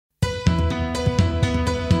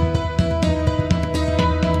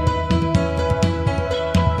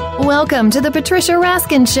Welcome to the Patricia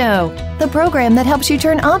Raskin Show, the program that helps you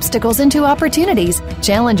turn obstacles into opportunities,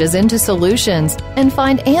 challenges into solutions, and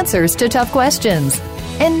find answers to tough questions.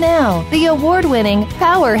 And now, the award-winning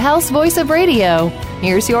powerhouse voice of radio.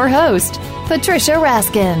 Here's your host, Patricia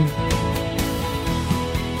Raskin.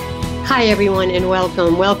 Hi, everyone, and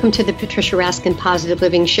welcome. Welcome to the Patricia Raskin Positive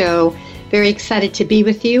Living Show. Very excited to be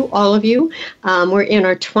with you, all of you. We're in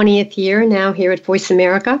our 20th year now here at Voice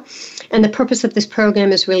America. And the purpose of this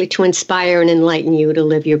program is really to inspire and enlighten you to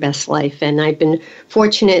live your best life. And I've been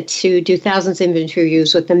fortunate to do thousands of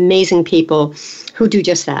interviews with amazing people who do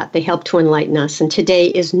just that. They help to enlighten us. And today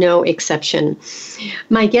is no exception.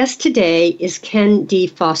 My guest today is Ken D.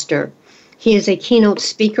 Foster. He is a keynote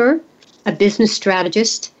speaker, a business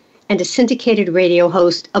strategist, and a syndicated radio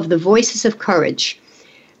host of The Voices of Courage,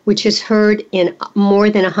 which is heard in more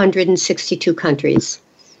than 162 countries.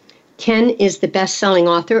 Ken is the best-selling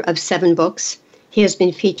author of 7 books. He has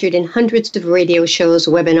been featured in hundreds of radio shows,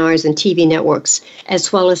 webinars, and TV networks,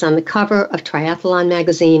 as well as on the cover of Triathlon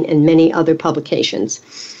magazine and many other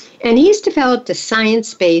publications. And he's developed a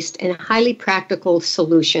science-based and highly practical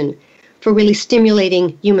solution for really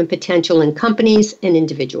stimulating human potential in companies and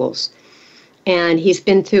individuals. And he's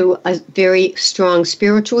been through a very strong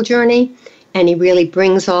spiritual journey, and he really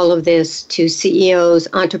brings all of this to CEOs,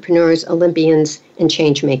 entrepreneurs, Olympians, and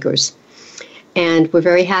change makers. And we're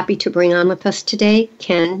very happy to bring on with us today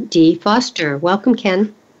Ken D. Foster. Welcome,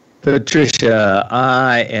 Ken. Patricia,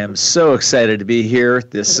 I am so excited to be here.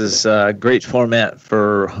 This is a great format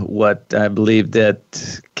for what I believe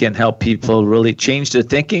that can help people really change their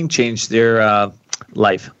thinking, change their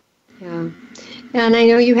life. Yeah. And I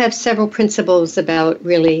know you have several principles about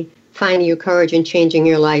really finding your courage and changing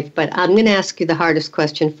your life, but I'm going to ask you the hardest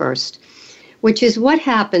question first, which is what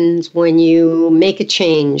happens when you make a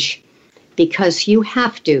change because you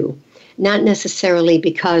have to, not necessarily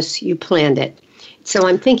because you planned it. So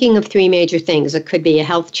I'm thinking of 3 major things. It could be a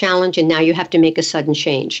health challenge, and now you have to make a sudden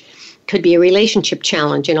change. It could be a relationship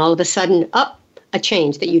challenge, and all of a sudden, a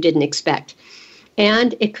change that you didn't expect.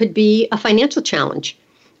 And it could be a financial challenge.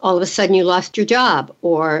 All of a sudden you lost your job,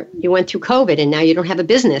 or you went through COVID and now you don't have a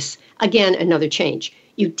business. Again, another change.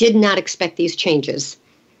 You did not expect these changes.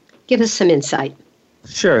 Give us some insight.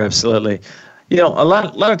 Sure, absolutely. You know, a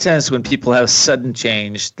lot of times when people have sudden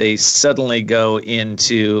change, they suddenly go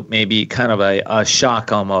into maybe kind of a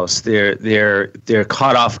shock almost. They're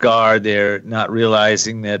caught off guard. They're not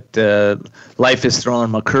realizing that life is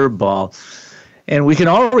throwing them a curveball. And we can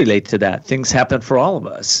all relate to that. Things happen for all of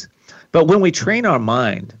us. But when we train our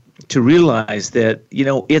mind to realize that, you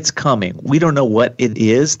know, it's coming. We don't know what it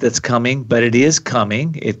is that's coming, but it is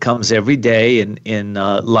coming. It comes every day in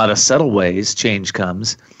a lot of subtle ways, change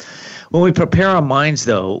comes. When we prepare our minds,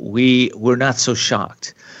 though, we're not so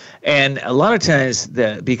shocked. And a lot of times,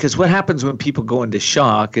 because what happens when people go into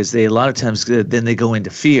shock is a lot of times then they go into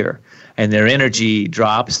fear. And their energy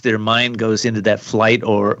drops, their mind goes into that fight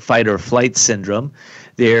or flight syndrome.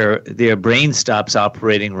 Their brain stops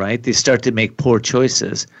operating right. They start to make poor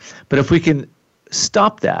choices. But if we can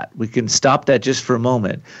stop that just for a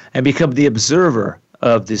moment and become the observer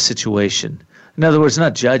of the situation. In other words,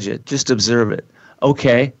 not judge it, just observe it.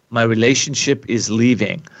 Okay, my relationship is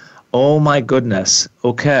leaving. Oh my goodness.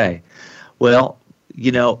 Okay. Well,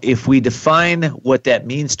 you know, if we define what that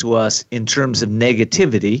means to us in terms of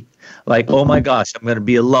negativity, like, oh my gosh, I'm going to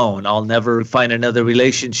be alone. I'll never find another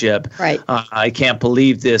relationship. Right. I can't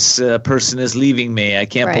believe this person is leaving me. I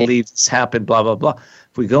can't believe this happened, blah, blah, blah.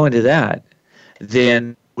 If we go into that,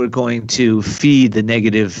 then we're going to feed the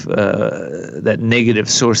negative, that negative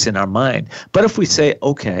source in our mind. But if we say,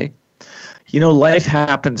 okay, you know, life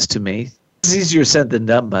happens to me. It's easier said than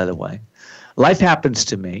done, by the way. Life happens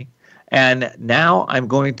to me. And now I'm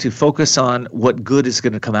going to focus on what good is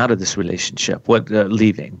going to come out of this relationship, what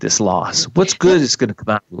leaving, this loss. What's good is going to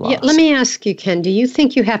come out of the loss. Yeah, let me ask you, Ken, do you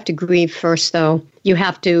think you have to grieve first, though? You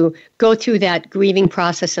have to go through that grieving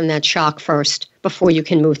process and that shock first before you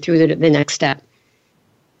can move through the next step?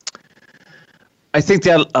 I think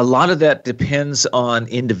that a lot of that depends on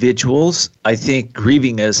individuals. I think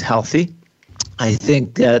grieving is healthy. I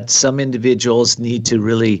think that some individuals need to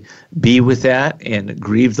really be with that and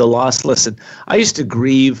grieve the loss. Listen, I used to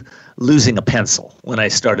grieve losing a pencil when I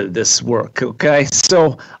started this work, okay?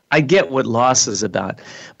 So I get what loss is about.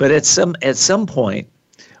 But at some point,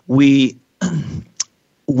 we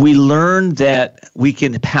learn that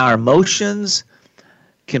our emotions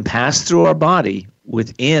can pass through our body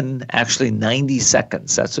within actually 90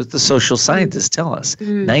 seconds. That's what the social scientists tell us,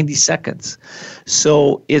 90 seconds.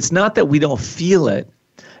 So it's not that we don't feel it.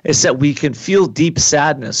 It's that we can feel deep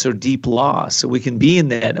sadness or deep loss. So we can be in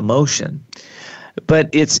that emotion. But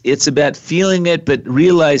it's about feeling it, but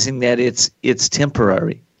realizing that it's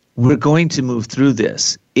temporary. We're going to move through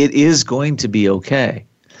this. It is going to be okay.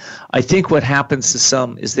 I think what happens to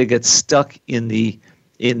some is they get stuck in the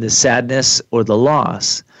sadness or the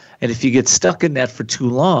loss. And if you get stuck in that for too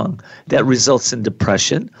long, that results in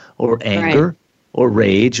depression or anger, right, or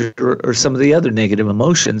rage or some of the other negative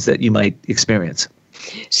emotions that you might experience.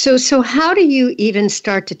 So how do you even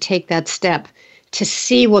start to take that step to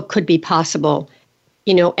see what could be possible,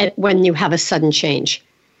 when you have a sudden change?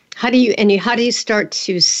 How do you start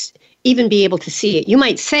to even be able to see it? You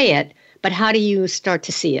might say it, but how do you start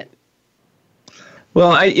to see it?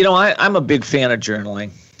 Well, I'm a big fan of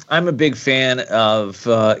journaling. I'm a big fan of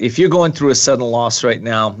if you're going through a sudden loss right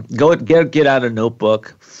now, get out a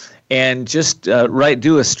notebook and just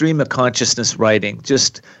do a stream of consciousness writing.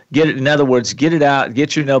 Just get it. In other words, get it out.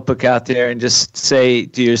 Get your notebook out there and just say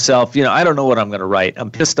to yourself, I don't know what I'm going to write.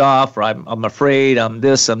 I'm pissed off, or I'm afraid. I'm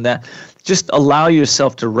this. I'm that. Just allow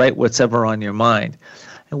yourself to write what's ever on your mind.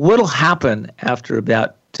 And what'll happen after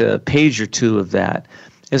about a page or two of that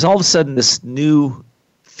is all of a sudden this new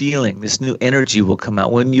feeling, this new energy will come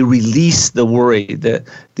out when you release the worry,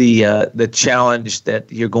 the challenge that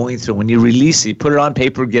you're going through. When you release it, you put it on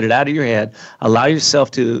paper, get it out of your head, allow yourself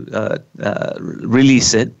to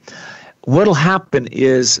release it. What'll happen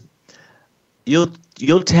is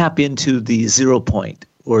you'll tap into the 0 point,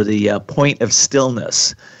 or the point of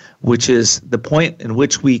stillness, which is the point in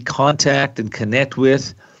which we contact and connect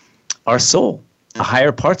with our soul, the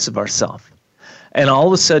higher parts of ourself. And all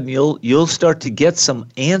of a sudden, you'll start to get some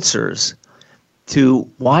answers to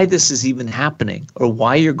why this is even happening, or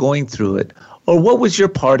why you're going through it, or what was your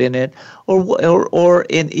part in it, or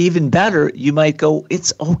and even better, you might go,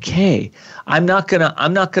 it's okay. I'm not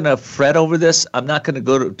gonna fret over this. I'm not gonna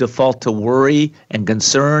go to default to worry and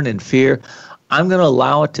concern and fear. I'm gonna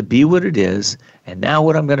allow it to be what it is. And now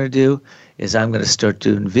what I'm gonna do is I'm gonna start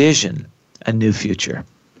to envision a new future.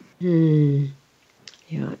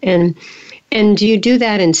 Yeah, and do you do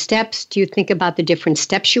that in steps? Do you think about the different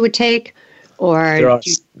steps you would take, or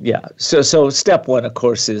So step one, of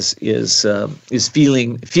course, is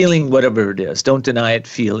feeling whatever it is. Don't deny it.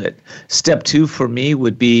 Feel it. Step two for me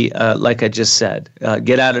would be like I just said,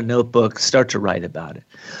 get out a notebook, start to write about it.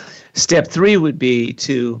 Step three would be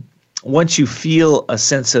to, once you feel a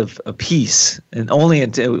sense of peace, and only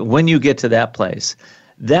until when you get to that place,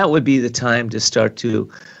 that would be the time to start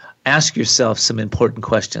to ask yourself some important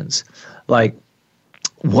questions. Like,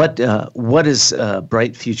 what does a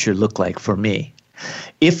bright future look like for me?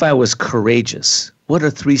 If I was courageous, what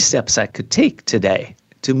are 3 steps I could take today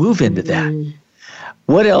to move into that?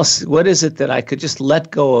 What else? What is it that I could just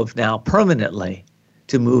let go of now permanently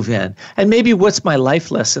to move in? And maybe what's my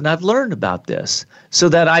life lesson I've learned about this, so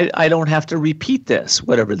that I don't have to repeat this,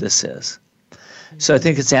 whatever this is. So I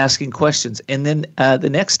think it's asking questions. And then the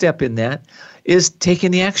next step in that is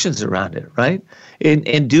taking the actions around it, right?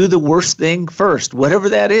 And do the worst thing first, whatever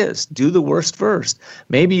that is. Do the worst first.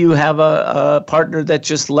 Maybe you have a partner that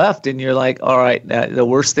just left and you're like, all right, the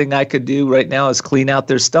worst thing I could do right now is clean out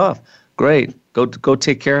their stuff. Great. Go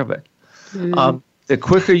take care of it. The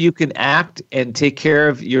quicker you can act and take care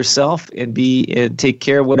of yourself and take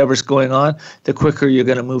care of whatever's going on, the quicker you're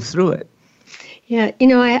going to move through it. Yeah,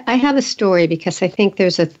 I have a story, because I think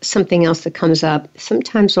there's something else that comes up.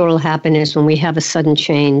 Sometimes what will happen is when we have a sudden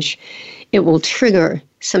change, it will trigger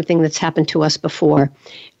something that's happened to us before.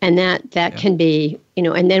 And that can be,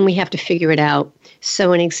 and then we have to figure it out.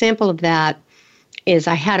 So an example of that is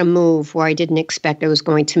I had a move where I didn't expect I was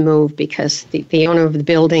going to move, because the owner of the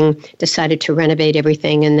building decided to renovate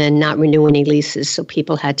everything and then not renew any leases, so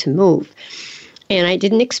people had to move. And I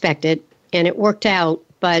didn't expect it, and it worked out,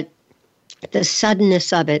 but the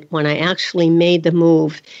suddenness of it, when I actually made the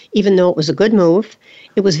move, even though it was a good move,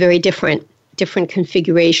 it was very different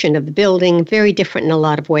configuration of the building, very different in a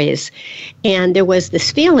lot of ways. And there was this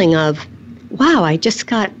feeling of, wow, I just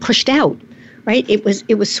got pushed out, right? It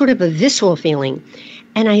was sort of a visceral feeling.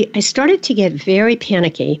 And I started to get very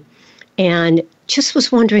panicky and just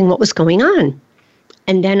was wondering what was going on.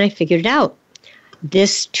 And then I figured it out.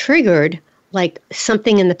 This triggered like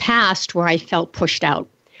something in the past where I felt pushed out.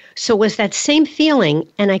 So it was that same feeling,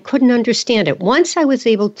 and I couldn't understand it. Once I was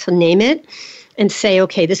able to name it and say,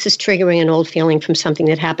 okay, this is triggering an old feeling from something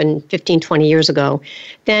that happened 15, 20 years ago,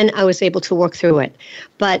 then I was able to work through it.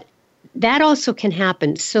 But that also can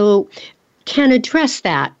happen. So can address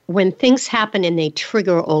that when things happen and they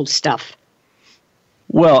trigger old stuff.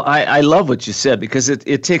 Well, I love what you said, because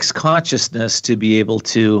it takes consciousness to be able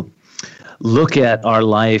to look at our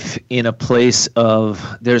life in a place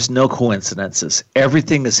of there's no coincidences.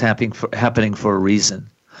 Everything is happening for a reason.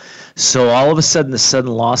 So all of a sudden, the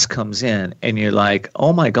sudden loss comes in, and you're like,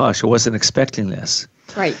 oh my gosh, I wasn't expecting this.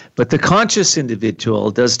 Right. But the conscious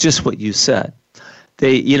individual does just what you said.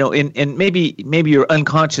 They, and maybe you're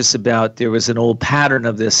unconscious about there was an old pattern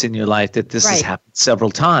of this in your life that this has happened several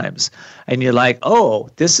times. And you're like, oh,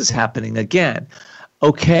 this is happening again.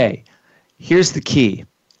 Okay, here's the key.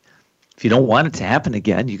 If you don't want it to happen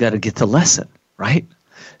again, you got to get the lesson, right?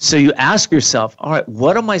 So you ask yourself, all right,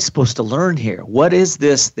 what am I supposed to learn here? What is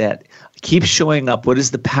this that keeps showing up? What is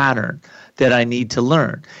the pattern that I need to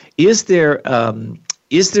learn? Is there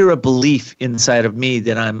a belief inside of me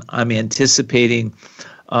that I'm anticipating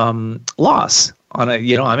loss? I'm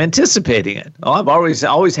anticipating it. Oh, I've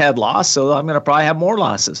always had loss, so I'm going to probably have more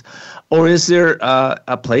losses. Or is there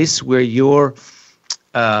a place where you're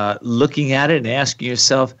looking at it and asking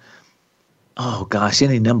yourself, oh gosh,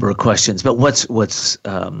 any number of questions. But what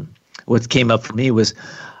came up for me was,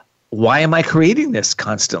 why am I creating this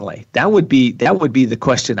constantly? That would be the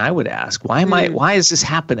question I would ask. Why is this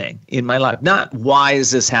happening in my life? Not why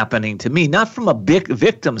is this happening to me? Not from a big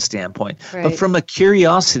victim standpoint, but from a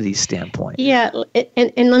curiosity standpoint. Yeah,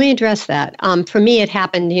 and let me address that. For me, it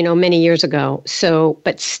happened, many years ago. So,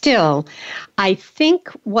 but still, I think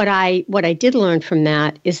what I did learn from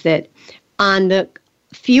that is that on the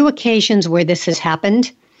few occasions where this has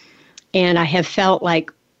happened, and I have felt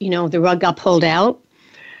like, the rug got pulled out,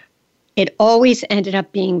 it always ended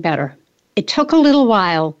up being better. It took a little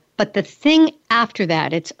while, but the thing after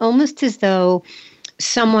that, it's almost as though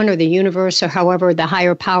someone or the universe or however the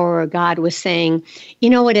higher power or God was saying, you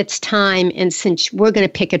know what, it's time, and since we're going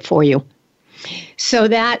to pick it for you. So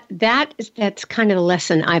that's kind of the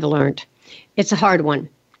lesson I've learned. It's a hard one,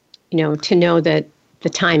 to know that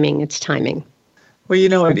it's timing.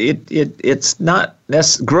 Well, it's not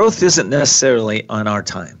growth isn't necessarily on our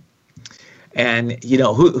time. And,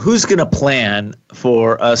 who's going to plan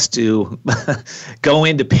for us to go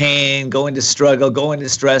into pain, go into struggle, go into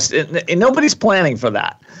stress? And nobody's planning for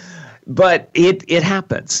that. But it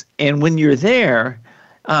happens. And when you're there,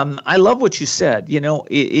 I love what you said. You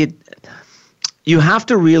have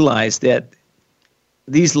to realize that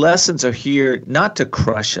these lessons are here not to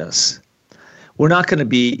crush us. We're not going to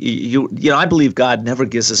be, I believe God never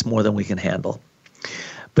gives us more than we can handle.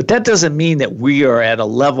 But that doesn't mean that we are at a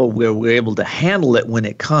level where we're able to handle it when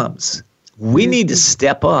it comes. We need to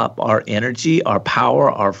step up our energy, our power,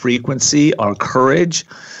 our frequency, our courage,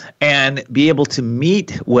 and be able to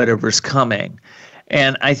meet whatever's coming.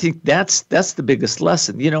 And I think that's the biggest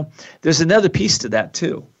lesson. There's another piece to that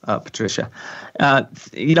too, Patricia.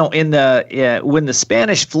 When the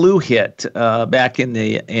Spanish flu hit back in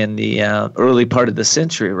the early part of the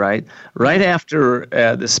century, right after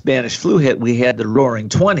the Spanish flu hit, we had the Roaring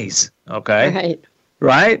 '20s. Okay,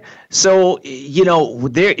 right. So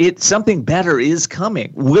something better is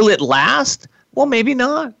coming. Will it last? Well, maybe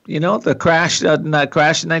not. The crash in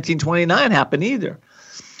 1929 happened either.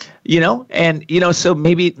 So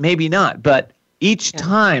maybe not. But each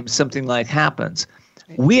time something like happens,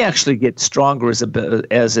 we actually get stronger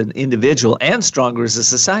as an individual and stronger as a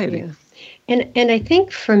society. Yeah. And I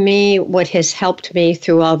think for me, what has helped me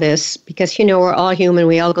through all this, because, we're all human,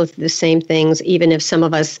 we all go through the same things, even if some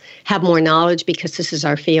of us have more knowledge because this is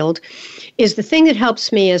our field, is the thing that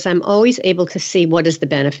helps me is I'm always able to see what is the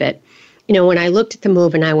benefit. When I looked at the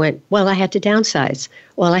move and I went, well, I had to downsize.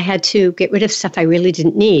 Well, I had to get rid of stuff I really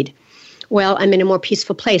didn't need. Well, I'm in a more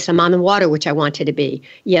peaceful place. I'm on the water, which I wanted to be.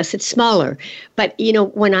 Yes, it's smaller. But,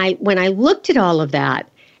 when I looked at all of that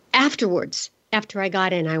afterwards, after I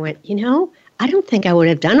got in, I went, I don't think I would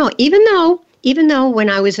have done all. Even though when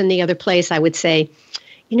I was in the other place, I would say,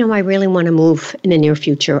 I really want to move in the near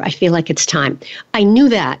future. I feel like it's time. I knew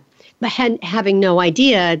that. But having no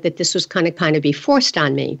idea that this was kind of be forced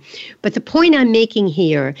on me. But the point I'm making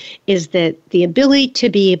here is that the ability to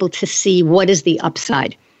be able to see what is the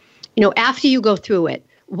upside. After you go through it,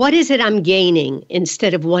 what is it I'm gaining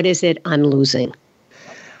instead of what is it I'm losing?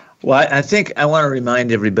 Well, I think I want to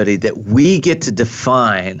remind everybody that we get to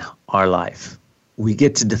define our life. We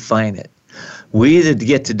get to define it. We either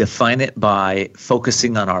get to define it by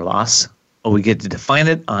focusing on our loss, or we get to define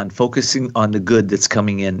it on focusing on the good that's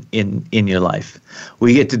coming in your life.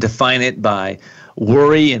 We get to define it by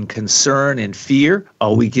worry and concern and fear,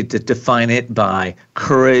 or we get to define it by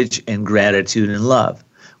courage and gratitude and love.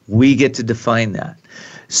 We get to define that.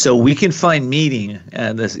 So we can find meaning,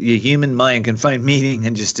 the human mind can find meaning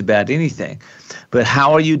in just about anything. But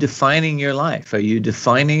how are you defining your life? Are you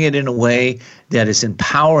defining it in a way that is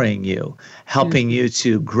empowering you, helping you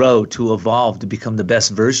to grow, to evolve, to become the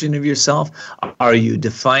best version of yourself? Are you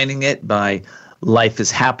defining it by life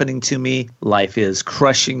is happening to me, life is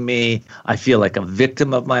crushing me, I feel like a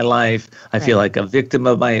victim of my life, I feel like a victim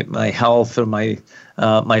of my health or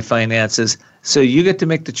my finances. So you get to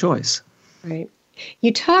make the choice. Right.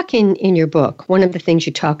 You talk in your book, one of the things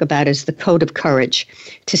you talk about is the code of courage,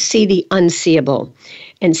 to see the unseeable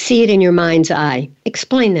and see it in your mind's eye.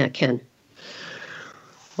 Explain that, Ken.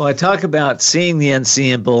 Well, I talk about seeing the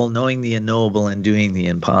unseeable, knowing the unknowable, and doing the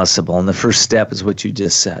impossible. And the first step is what you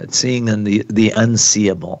just said, seeing the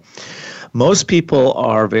unseeable. Most people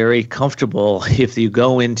are very comfortable if you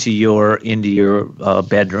go into your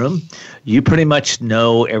bedroom, you pretty much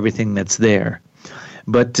know everything that's there.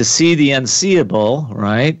 But to see the unseeable,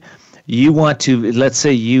 right, you want to, let's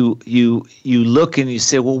say you look and you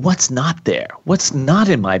say, well, what's not there? What's not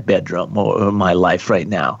in my bedroom or my life right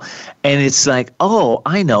now? And it's like, oh,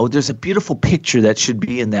 I know, there's a beautiful picture that should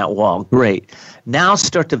be in that wall. Great. Now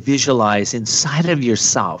start to visualize inside of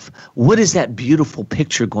yourself, what is that beautiful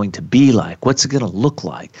picture going to be like? What's it going to look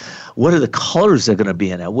like? What are the colors that are going to be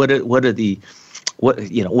in it? What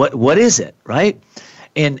is it, right?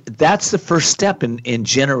 And that's the first step in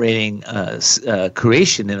generating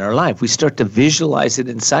creation in our life. We start to visualize it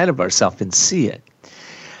inside of ourselves and see it.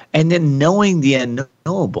 And then knowing the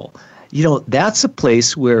unknowable, that's a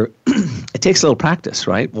place where it takes a little practice,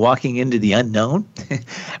 right? Walking into the unknown,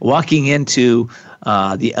 walking into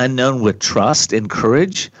the unknown with trust and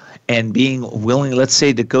courage, and being willing, let's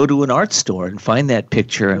say, to go to an art store and find that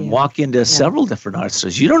picture and walk into several different art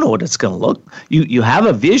stores. You don't know what it's going to look. You have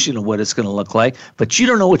a vision of what it's going to look like, but you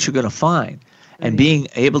don't know what you're going to find. And being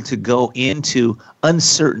able to go into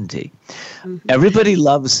uncertainty. Mm-hmm. Everybody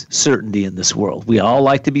loves certainty in this world. We all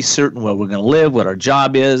like to be certain where we're going to live, what our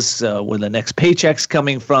job is, where the next paycheck's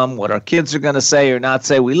coming from, what our kids are going to say or not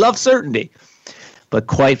say. We love certainty. But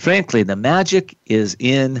quite frankly, the magic is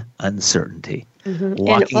in uncertainty. Mm-hmm.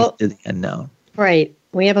 Walking into the unknown. Right.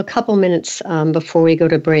 We have a couple minutes before we go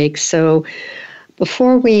to break. So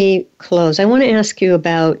before we close, I want to ask you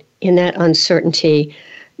about, in that uncertainty,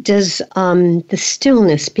 does the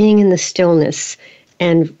stillness, being in the stillness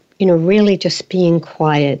and, really just being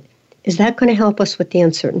quiet, is that going to help us with the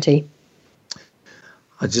uncertainty?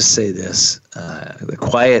 I'll just say this. The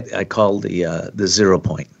quiet I call the 0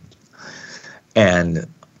 point. And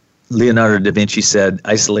Leonardo da Vinci said,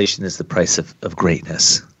 isolation is the price of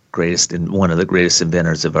greatness. Greatest and one of the greatest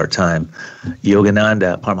inventors of our time.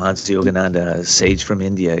 Yogananda, Paramahansa Yogananda, a sage from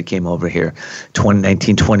India, came over here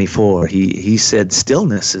 1924. He said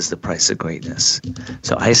stillness is the price of greatness.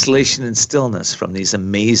 So isolation and stillness from these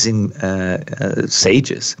amazing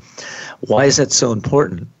sages. Why is that so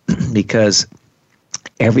important? Because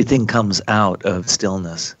everything comes out of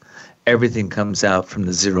stillness. Everything comes out from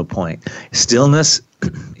the 0 point. Stillness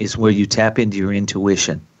is where you tap into your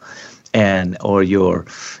intuition. Or your,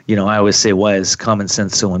 I always say, why is common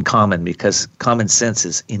sense so uncommon? Because common sense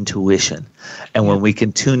is intuition. And when we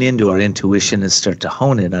can tune into our intuition and start to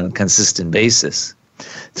hone it on a consistent basis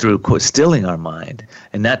through stilling our mind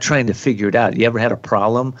and not trying to figure it out. You ever had a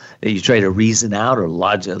problem that you try to reason out or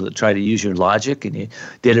try to use your logic, and you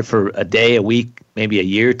did it for a day, a week, maybe a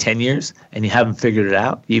year, 10 years, and you haven't figured it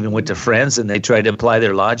out? You even went to friends and they tried to apply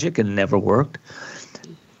their logic and it never worked.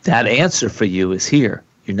 That answer for you is here.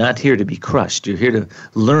 You're not here to be crushed. You're here to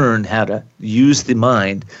learn how to use the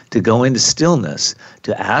mind to go into stillness,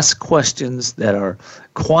 to ask questions that are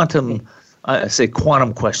quantum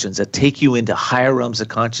questions that take you into higher realms of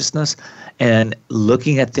consciousness and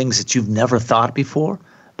looking at things that you've never thought before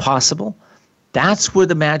possible. That's where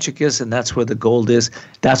the magic is, and that's where the gold is.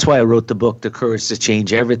 That's why I wrote the book, The Courage to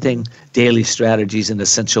Change Everything, Daily Strategies and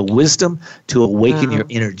Essential Wisdom to Awaken Your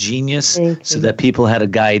Inner Genius, so that people had a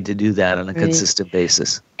guide to do that on a consistent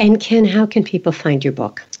basis. And Ken, how can people find your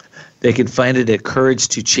book? They can find it at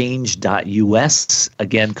couragetochange.us.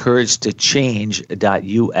 Again,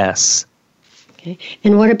 couragetochange.us. Okay.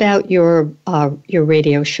 And what about your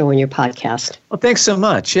radio show and your podcast? Well, thanks so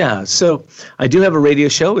much. Yeah. So I do have a radio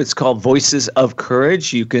show. It's called Voices of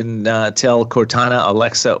Courage. You can tell Cortana,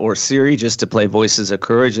 Alexa, or Siri just to play Voices of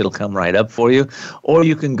Courage. It'll come right up for you. Or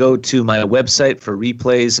you can go to my website for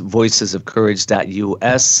replays,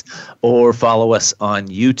 voicesofcourage.us, or follow us on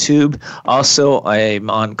YouTube. Also, I'm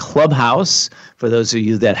on Clubhouse. For those of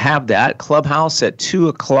you that have that, Clubhouse at 2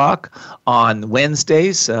 o'clock on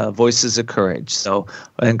Wednesdays, Voices of Courage. So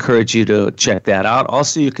I encourage you to check that out.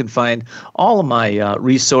 Also, you can find all of my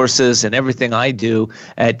resources and everything I do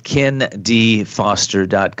at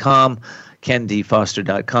kendfoster.com.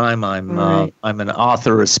 kendfoster.com. I'm an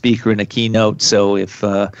author, a speaker, and a keynote. So if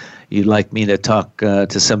you'd like me to talk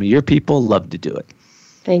to some of your people, love to do it.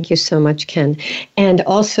 Thank you so much, Ken. And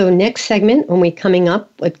also next segment, when we're coming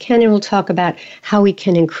up with Ken, we'll talk about how we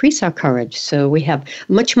can increase our courage. So we have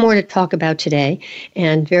much more to talk about today,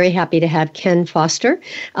 and very happy to have Ken Foster,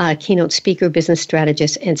 keynote speaker, business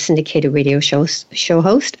strategist, and syndicated radio show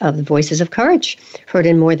host of The Voices of Courage, heard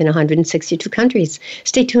in more than 162 countries.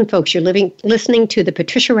 Stay tuned, folks. You're listening to the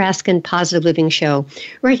Patricia Raskin Positive Living Show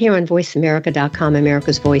right here on voiceamerica.com,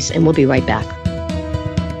 America's Voice, and we'll be right back.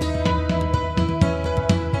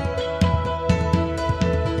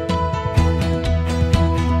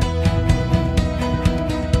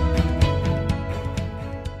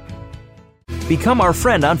 Become our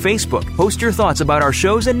friend on Facebook. Post your thoughts about our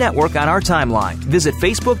shows and network on our timeline. Visit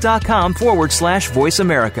facebook.com/Voice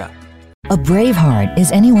America. A brave heart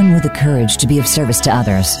is anyone with the courage to be of service to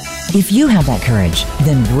others. If you have that courage,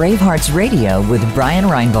 then Bravehearts Radio with Brian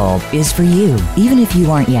Reinbold is for you. Even if you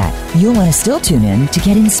aren't yet, you'll want to still tune in to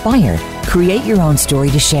get inspired, create your own story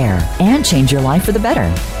to share, and change your life for the better.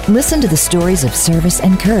 Listen to the stories of service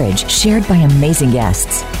and courage shared by amazing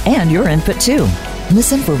guests, and your input too.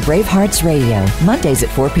 Listen for Bravehearts Radio, Mondays at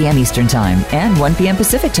 4 p.m. Eastern Time and 1 p.m.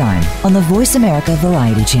 Pacific Time on the Voice America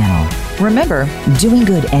Variety Channel. Remember, doing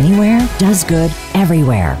good anywhere does good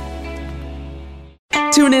everywhere.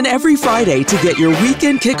 Tune in every Friday to get your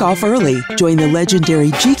weekend kickoff early. Join the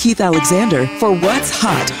legendary G. Keith Alexander for What's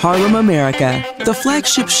Hot Harlem America. The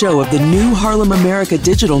flagship show of the new Harlem America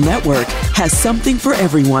Digital Network has something for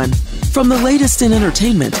everyone. From the latest in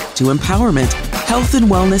entertainment to empowerment, health and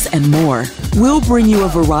wellness, and more, we'll bring you a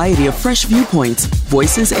variety of fresh viewpoints,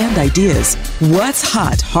 voices, and ideas. What's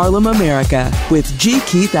Hot Harlem America with G.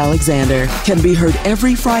 Keith Alexander can be heard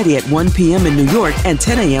every Friday at 1 p.m. in New York and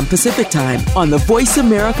 10 a.m. Pacific Time on the Voice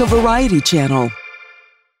America Variety Channel.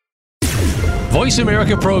 Voice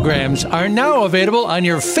America programs are now available on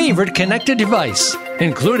your favorite connected device,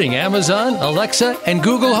 including Amazon, Alexa, and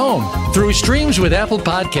Google Home. Through streams with Apple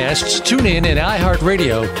Podcasts, TuneIn, and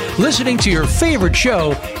iHeartRadio, listening to your favorite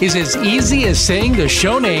show is as easy as saying the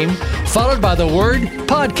show name followed by the word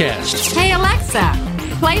podcast. Hey, Alexa,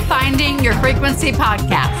 play Finding Your Frequency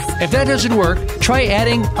podcast. If that doesn't work, try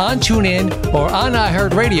adding on TuneIn or on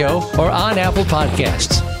iHeartRadio or on Apple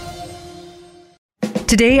Podcasts.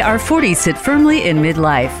 Today, our 40s sit firmly in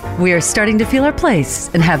midlife. We are starting to feel our place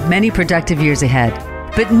and have many productive years ahead.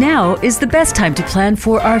 But now is the best time to plan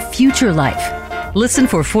for our future life. Listen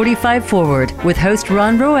for 45 Forward with host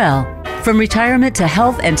Ron Roel. From retirement to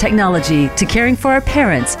health and technology to caring for our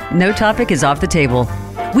parents, no topic is off the table.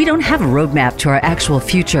 We don't have a roadmap to our actual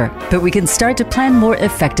future, but we can start to plan more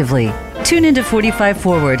effectively. Tune into 45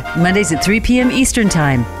 Forward, Mondays at 3 p.m. Eastern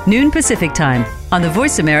Time, noon Pacific Time, on the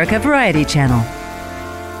Voice America Variety Channel.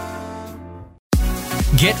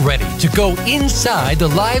 Get ready to go inside the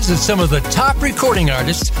lives of some of the top recording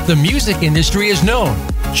artists the music industry has known.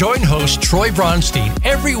 Join host Troy Braunstein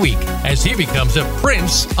every week as he becomes a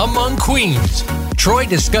prince among queens. Troy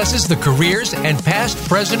discusses the careers and past,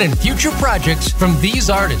 present, and future projects from these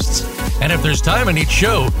artists. And if there's time in each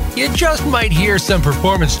show, you just might hear some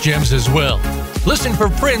performance gems as well. Listen for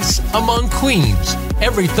Prince Among Queens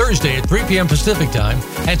every Thursday at 3 p.m. Pacific Time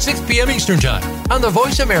and 6 p.m. Eastern Time on the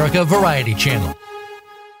Voice America Variety Channel.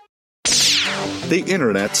 The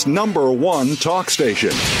Internet's #1 talk station.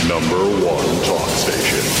 #1 talk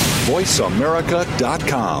station.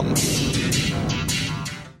 VoiceAmerica.com.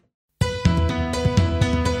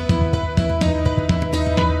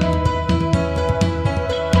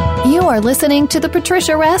 You are listening to The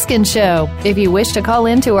Patricia Raskin Show. If you wish to call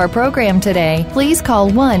into our program today, please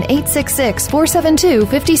call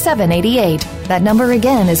 1-866-472-5788. That number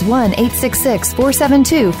again is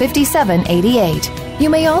 1-866-472-5788. You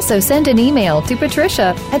may also send an email to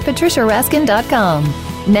patricia@patriciaraskin.com.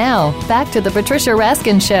 Now, back to The Patricia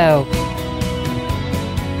Raskin Show.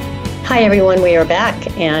 Hi, everyone. We are back,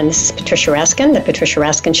 and this is Patricia Raskin, the Patricia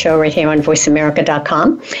Raskin Show, right here on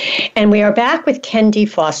voiceamerica.com. And we are back with Ken D.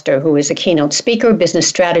 Foster, who is a keynote speaker, business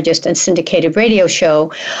strategist, and syndicated radio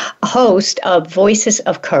show host of Voices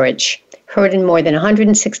of Courage, heard in more than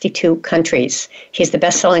 162 countries. He's the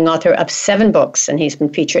best-selling author of 7 books, and he's been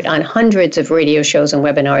featured on hundreds of radio shows and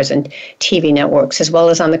webinars and TV networks, as well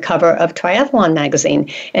as on the cover of Triathlon magazine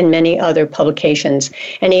and many other publications.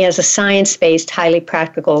 And he has a science-based, highly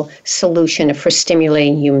practical solution for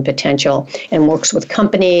stimulating human potential and works with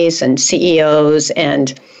companies and CEOs,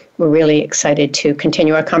 and we're really excited to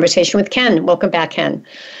continue our conversation with Ken. Welcome back, Ken.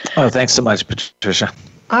 Oh, thanks so much, Patricia.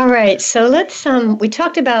 All right, so let's, we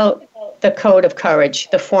talked about the code of courage,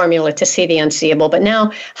 the formula to see the unseeable. But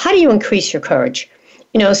now, how do you increase your courage?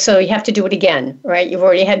 So you have to do it again, right? You've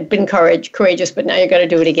already been courageous, but now you've got to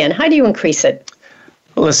do it again. How do you increase it?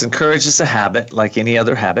 Well, listen, courage is a habit like any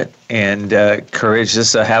other habit, and courage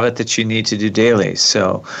is a habit that you need to do daily.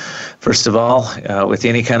 So, first of all, with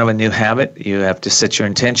any kind of a new habit, you have to set your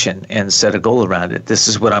intention and set a goal around it. This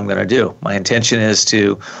is what I'm going to do. My intention is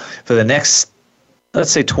to, for the next,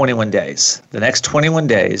 let's say 21 days, the next 21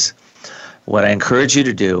 days, what I encourage you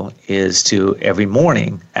to do is to every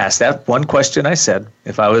morning ask that one question I said.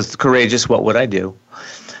 If I was courageous, what would I do?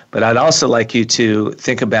 But I'd also like you to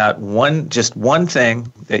think about just one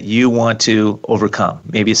thing that you want to overcome.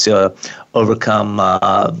 Maybe it's overcome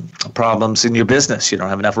problems in your business. You don't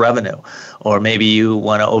have enough revenue. Or maybe you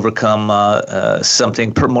want to overcome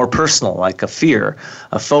something more personal, like a fear,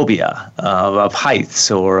 a phobia of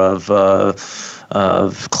heights, or of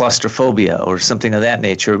claustrophobia, or something of that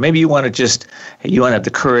nature. Or maybe you want to have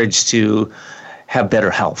the courage to have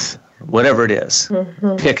better health, whatever it is.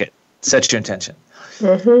 Mm-hmm. Pick it. Set your intention.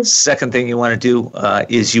 Mm-hmm. Second thing you want to do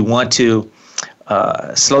is you want to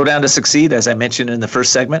slow down to succeed, as I mentioned in the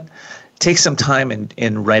first segment. Take some time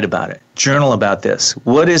and write about it. Journal about this.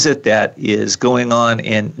 What is it that is going on?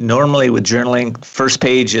 And normally with journaling, first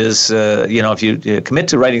page is, if you commit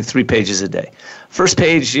to writing 3 pages a day. First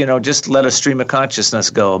page, just let a stream of consciousness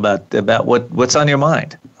go about what's on your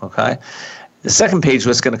mind, okay? The second page,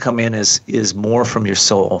 what's going to come in is more from your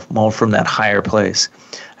soul, more from that higher place.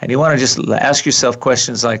 And you want to just ask yourself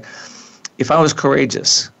questions like, if I was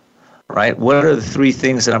courageous, right, what are the 3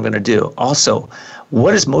 things that I'm going to do? Also,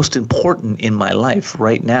 what is most important in my life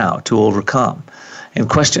right now to overcome? And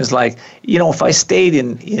questions like, if I stayed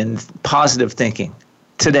in positive thinking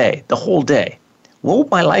today, the whole day, what would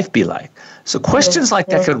my life be like? So questions like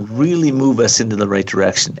that could really move us into the right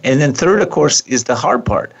direction. And then third, of course, is the hard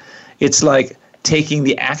part. It's like taking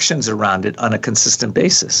the actions around it on a consistent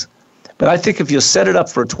basis. But I think if you'll set it up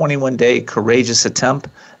for a 21-day courageous attempt,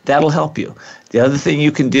 that'll help you. The other thing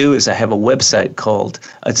you can do is I have a website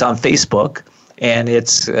it's on Facebook, and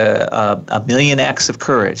it's A Million Acts of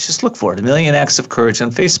Courage. Just look for it, A Million Acts of Courage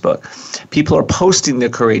on Facebook. People are posting their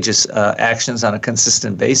courageous actions on a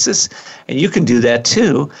consistent basis, and you can do that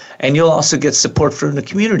too. And you'll also get support from the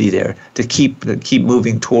community there to keep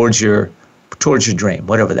moving towards your dream,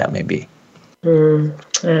 whatever that may be.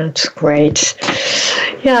 That's great.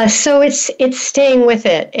 Yeah, so it's staying with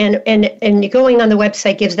it, and going on the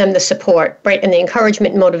website gives them the support, right, and the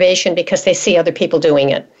encouragement and motivation because they see other people doing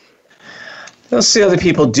it. They'll see other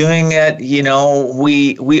people doing it.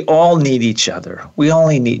 We all need each other. We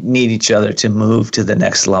only need each other to move to the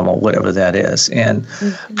next level, whatever that is. And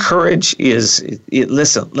courage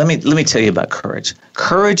listen, let me tell you about courage.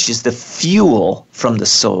 Courage is the fuel from the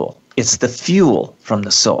soul. It's the fuel from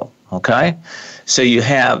the soul. Okay? So you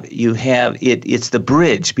have it. It's the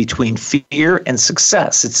bridge between fear and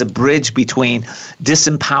success. It's a bridge between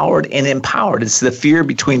disempowered and empowered. It's the fear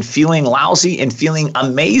between feeling lousy and feeling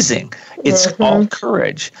amazing. It's all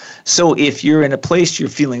courage. So if you're in a place you're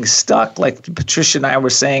feeling stuck, like Patricia and I were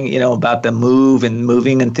saying, about the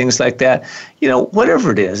moving and things like that,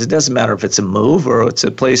 whatever it is, it doesn't matter if it's a move or it's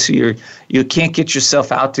a place you can't get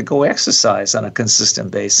yourself out to go exercise on a consistent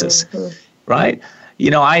basis, right?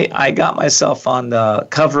 I got myself on the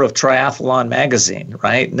cover of Triathlon magazine,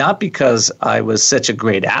 right? Not because I was such a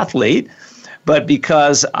great athlete, but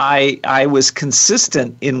because I was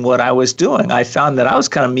consistent in what I was doing. I found that I was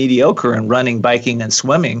kind of mediocre in running, biking, and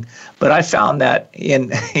swimming, but I found that in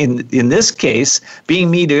this case, being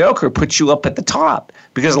mediocre puts you up at the top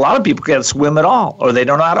because a lot of people can't swim at all, or they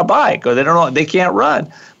don't know how to bike, or they can't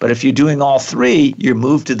run. But if you're doing all 3, you're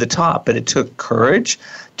moved to the top. But it took courage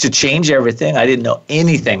to change everything. I didn't know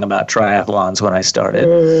anything about triathlons when I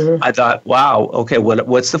started. I thought, wow, okay,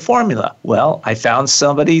 what's the formula? Well, I found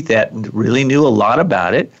somebody that really knew a lot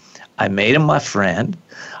about it. I made him my friend.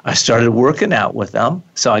 I started working out with them.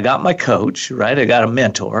 So I got my coach, right? I got a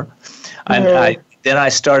mentor. Then I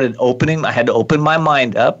started I had to open my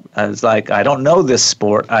mind up. I was like, I don't know this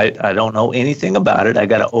sport. I don't know anything about it. I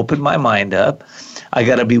got to open my mind up. I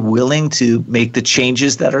got to be willing to make the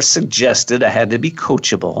changes that are suggested. I had to be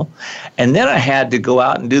coachable. And then I had to go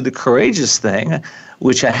out and do the courageous thing,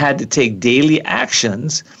 which I had to take daily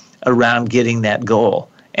actions around getting that goal.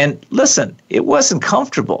 And listen, it wasn't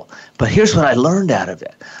comfortable, but here's what I learned out of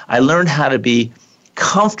it. I learned how to be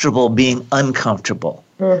comfortable being uncomfortable.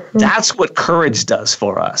 That's what courage does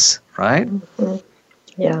for us, right?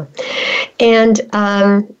 Yeah. And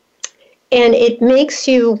it makes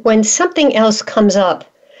you, when something else comes up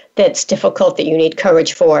that's difficult that you need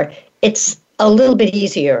courage for, it's a little bit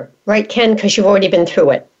easier, right, Ken? Because you've already been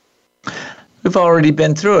through it. We've already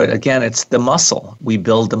been through it. Again, it's the muscle. We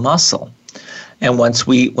build the muscle. And once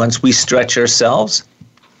we stretch ourselves,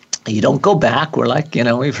 You don't go back. We're like,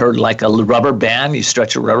 we've heard like a rubber band. You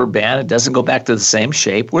stretch a rubber band. It doesn't go back to the same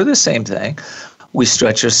shape. We're the same thing. We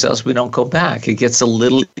stretch ourselves. We don't go back. It gets a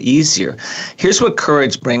little easier. Here's what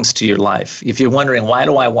courage brings to your life. If you're wondering, why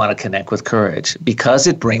do I want to connect with courage? Because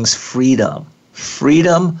it brings freedom.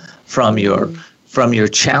 Freedom from your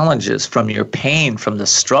challenges, from your pain, from the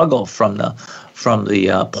struggle, from the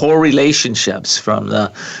poor relationships, from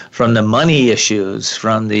the money issues,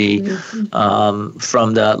 from the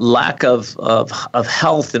lack of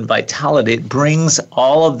health and vitality. It brings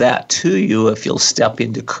all of that to you if you'll step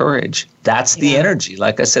into courage. That's the energy.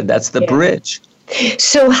 Like I said, that's the bridge.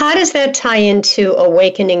 So how does that tie into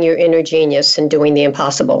awakening your inner genius and doing the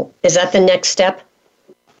impossible? Is that the next step?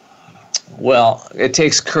 Well, it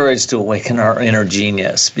takes courage to awaken our inner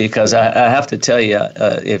genius, because I have to tell you,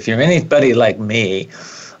 if you're anybody like me,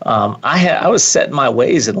 I was set in my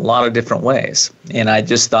ways in a lot of different ways. And I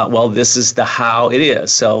just thought, well, this is how it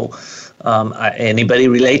is. So anybody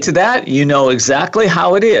relate to that? You know exactly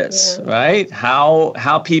how it is, right?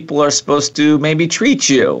 How people are supposed to maybe treat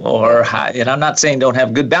you, and I'm not saying don't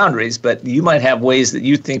have good boundaries, but you might have ways that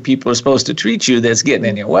you think people are supposed to treat you that's getting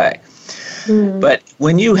in your way. But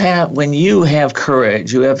when you have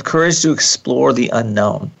courage, you have courage to explore the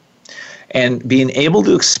unknown. And being able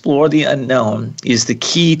to explore the unknown is the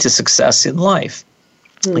key to success in life.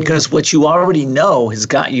 Because what you already know has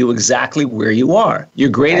got you exactly where you are. Your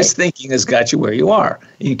greatest thinking has got you where you are.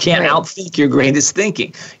 You can't outthink your greatest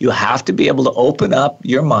thinking. You have to be able to open up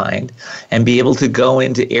your mind and be able to go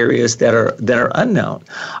into areas that are unknown.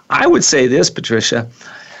 I would say this, Patricia,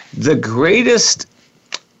 the greatest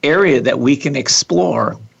area that we can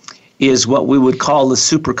explore is what we would call the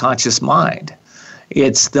superconscious mind.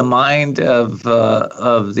 It's the mind of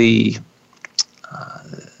the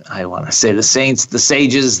I want to say the saints, the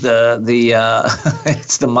sages,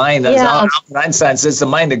 it's the mind. Albert Einstein says the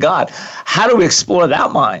mind of God. How do we explore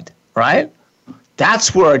that mind, right?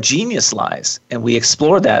 That's where our genius lies, and we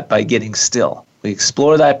explore that by getting still. We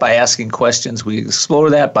explore that by asking questions. We explore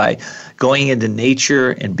that by going into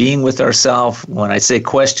nature and being with ourselves. When I say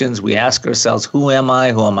questions, we ask ourselves, who am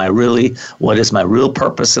I? Who am I really? What is my real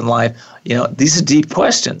purpose in life? These are deep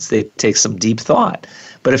questions. They take some deep thought.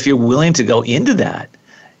 But if you're willing to go into that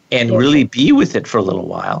and really be with it for a little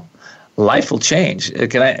while, life will change.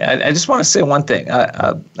 I just want to say one thing.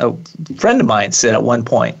 A friend of mine said at one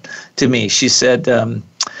point to me, she said,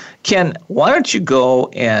 Ken, why don't you go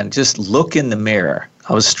and just look in the mirror?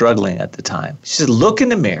 I was struggling at the time. She said, look in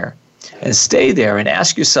the mirror and stay there and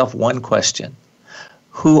ask yourself one question.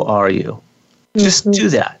 Who are you? Just do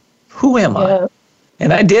that. Who am I?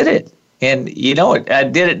 And I did it. And I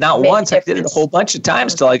did it not once. I did it a whole bunch of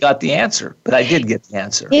times till I got the answer. But I did get the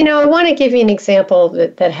answer. I want to give you an example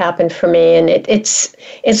that happened for me. And it's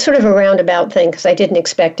sort of a roundabout thing because I didn't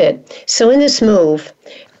expect it. So in this move,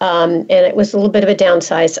 and it was a little bit of a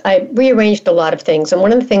downsize, I rearranged a lot of things. And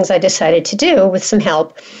one of the things I decided to do with some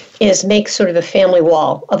help is make sort of a family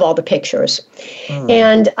wall of all the pictures.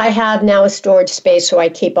 And I have now a storage space where I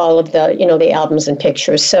keep all of the, the albums and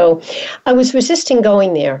pictures. So I was resisting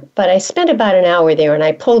going there, but I spent about an hour there and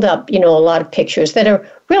I pulled up, a lot of pictures that are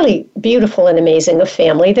really beautiful and amazing of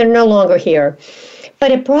family. They're no longer here.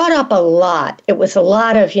 But it brought up a lot. It was a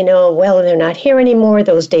lot of, well, they're not here anymore.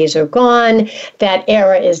 Those days are gone. That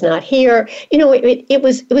era is not here. It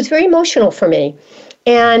was very emotional for me.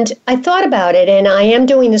 And I thought about it, and I am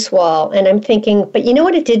doing this wall, and I'm thinking, but you know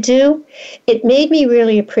what it did do? It made me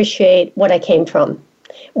really appreciate what I came from.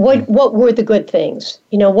 What were the good things?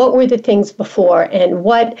 What were the things before, and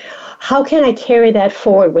how can I carry that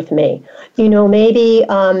forward with me? Maybe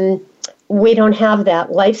we don't have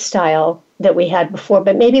that lifestyle that we had before,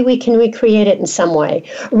 but maybe we can recreate it in some way.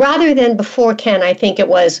 Rather than before, Ken, I think it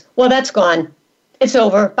was, well, that's gone. It's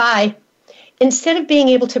over. Bye. Instead of being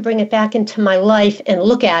able to bring it back into my life and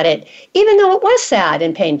look at it, even though it was sad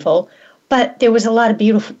and painful, but there was a lot of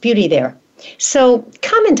beauty there. So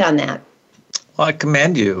comment on that. Well, I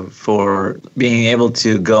commend you for being able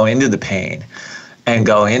to go into the pain and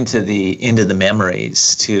go into the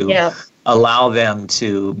memories to allow them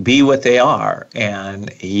to be what they are.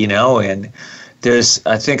 And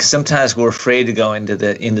I think sometimes we're afraid to go into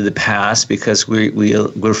the past because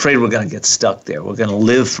we're afraid we're going to get stuck there. We're going to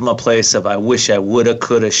live from a place of I wish I woulda,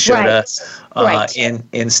 coulda, shoulda, and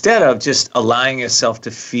instead of just allowing yourself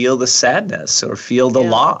to feel the sadness or feel the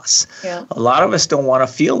loss. Yeah. A lot of us don't want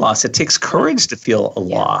to feel loss. It takes courage to feel a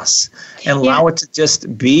loss and allow it to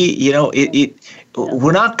just be.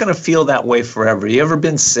 We're not going to feel that way forever. You ever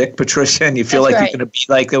been sick, Patricia, and you feel like you're going to be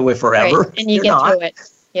like that way forever? Right. And you get through it.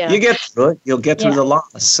 Yeah. You get through it. You'll get through the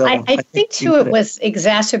loss. So I think too, it was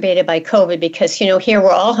exacerbated by COVID because, here we're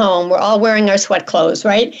all home. We're all wearing our sweat clothes,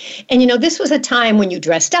 right? And, this was a time when you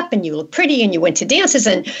dressed up and you looked pretty and you went to dances.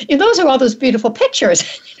 And those are all those beautiful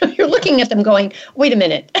pictures. You're looking at them going, wait a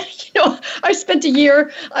minute. I spent a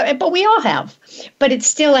year, but we all have. But it's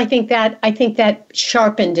still, I think that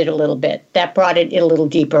sharpened it a little bit. That brought it a little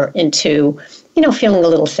deeper into, feeling a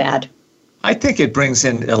little sad. I think it brings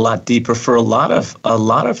in a lot deeper for a lot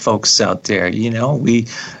of folks out there.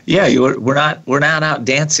 We're not out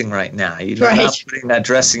dancing right now. You're not putting that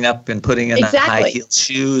dressing up and putting in the high heel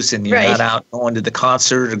shoes, and you're not out going to the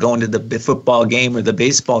concert or going to the football game or the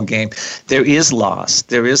baseball game. There is loss.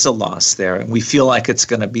 There is a loss there, and we feel like it's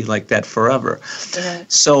going to be like that forever. Yeah.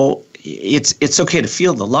 So it's okay to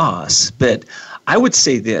feel the loss, but I would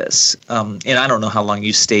say this, and I don't know how long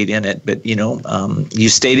you stayed in it, but you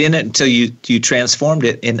stayed in it until you transformed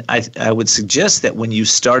it. And I would suggest that when you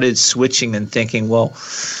started switching and thinking, well,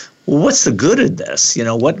 what's the good of this?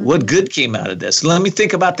 What good came out of this? Let me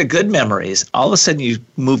think about the good memories. All of a sudden, you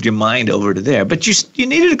moved your mind over to there, but you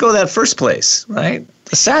needed to go that first place, right?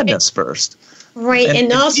 The sadness first. Right,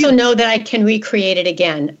 and also know that I can recreate it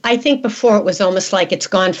again. I think before it was almost like it's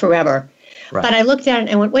gone forever. Right. But I looked at it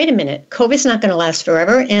and went, wait a minute, COVID's not going to last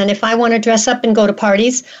forever. And if I want to dress up and go to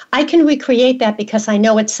parties, I can recreate that because I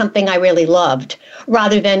know it's something I really loved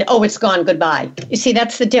rather than, it's gone, goodbye. You see,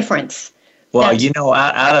 that's the difference. Well,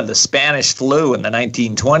 out of the Spanish flu in the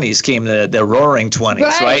 1920s came the roaring 20s,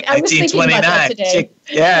 right? I was thinking about that today.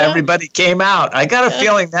 Everybody came out. I got a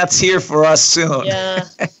feeling that's here for us soon. Yeah.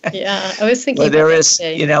 I was thinking about that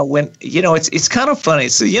today. It's kind of funny.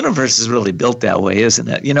 So the universe is really built that way, isn't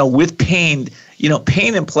it? With pain,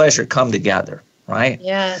 pain and pleasure come together. Right?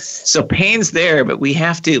 Yes. So pain's there, but we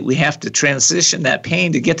have to transition that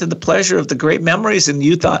pain to get to the pleasure of the great memories. And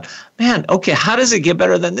you thought, man, okay, how does it get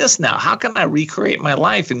better than this now? How can I recreate my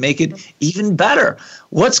life and make it even better?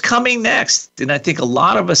 What's coming next? And I think a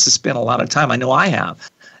lot of us have spent a lot of time, I know I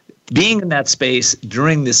have, being in that space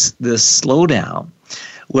during this slowdown,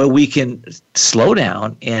 where we can slow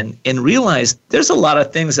down and realize there's a lot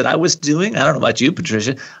of things that I was doing. I don't know about you,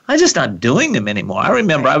 Patricia. I'm just not doing them anymore. I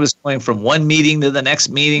remember I was going from one meeting to the next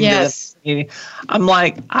meeting to the next meeting. I'm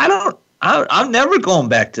like, I'm never going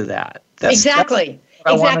back to that. Exactly.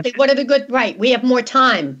 What are the good, right. We have more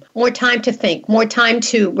time to think, more time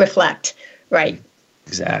to reflect. Right.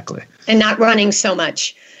 Exactly. And not running so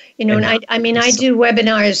much. And I do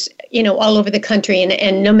webinars, all over the country,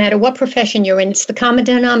 and no matter what profession you're in, it's the common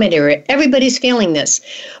denominator. Everybody's feeling this.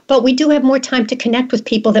 But we do have more time to connect with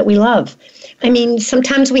people that we love. I mean,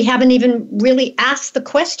 sometimes we haven't even really asked the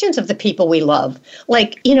questions of the people we love.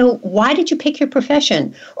 Like, why did you pick your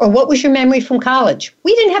profession? Or what was your memory from college?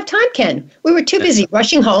 We didn't have time, Ken. We were too busy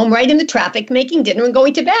rushing home, right in the traffic, making dinner and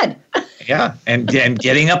going to bed. Yeah, and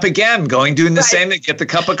getting up again, doing the same thing, get the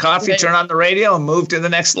cup of coffee, turn on the radio, and move to the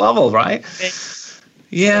next level, right?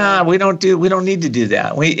 Yeah, we don't need to do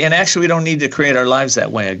that. We don't need to create our lives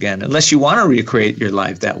that way again, unless you want to recreate your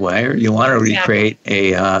life that way, or you want to recreate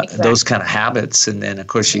those kind of habits, and then of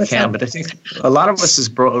course you can. But I think a lot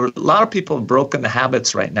of people have broken the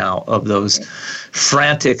habits right now of those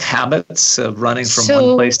frantic habits of running from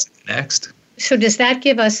one place to the next. So does that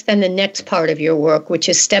give us then the next part of your work, which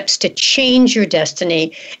is steps to change your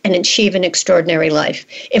destiny and achieve an extraordinary life?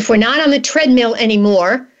 If we're not on the treadmill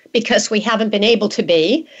anymore, because we haven't been able to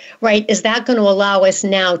be, right, is that going to allow us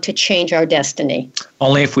now to change our destiny?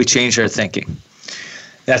 Only if we change our thinking.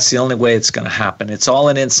 That's the only way it's going to happen. It's all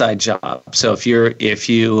an inside job. So if you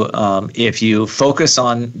focus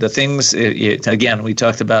on the things, again, we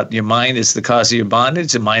talked about your mind is the cause of your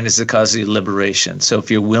bondage, and mind is the cause of your liberation. So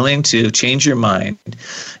if you're willing to change your mind,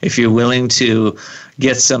 if you're willing to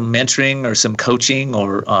get some mentoring or some coaching,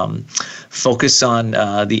 or focus on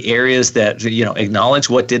the areas that, acknowledge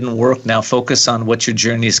what didn't work. Now focus on what your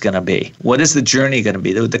journey is going to be. What is the journey going to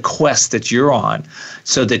be? The quest that you're on,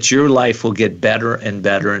 so that your life will get better and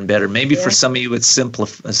better and better. Maybe for some of you, it's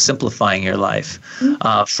simplifying your life.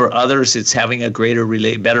 For others, it's having a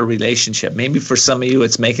better relationship. Maybe for some of you,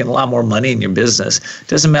 it's making a lot more money in your business. It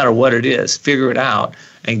doesn't matter what it is. Figure it out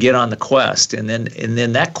and get on the quest. And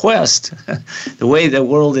then that quest, the way the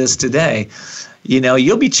world is today,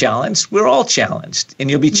 you'll be challenged. We're all challenged, and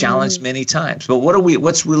you'll be challenged many times. But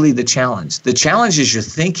what's really the challenge? The challenge is your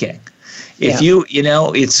thinking. If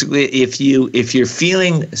if you're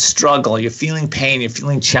feeling struggle, you're feeling pain, you're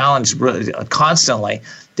feeling challenged constantly,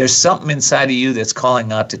 there's something inside of you that's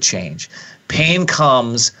calling out to change. Pain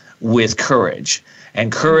comes with courage. And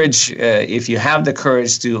courage, if you have the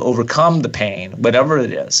courage to overcome the pain, whatever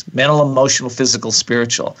it is, mental, emotional, physical,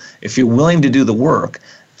 spiritual, if you're willing to do the work,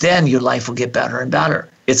 then your life will get better and better.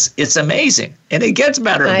 It's amazing, and it gets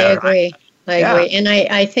better and better. I agree. And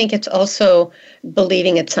I think it's also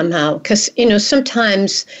believing it somehow, because,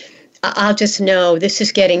 sometimes I'll just know this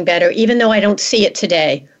is getting better, even though I don't see it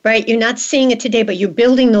today, right? You're not seeing it today, but you're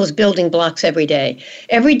building those building blocks every day.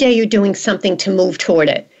 Every day you're doing something to move toward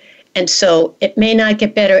it. And so it may not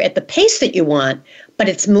get better at the pace that you want, but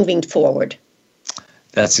it's moving forward.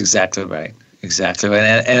 That's exactly right. Exactly right.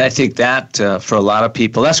 And I think that for a lot of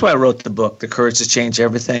people, that's why I wrote the book, The Courage to Change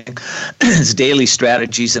Everything. It's daily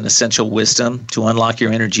strategies and essential wisdom to unlock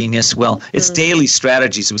your inner genius. Well, it's daily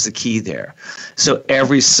strategies was the key there. So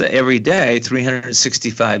every day,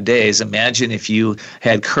 365 days, imagine if you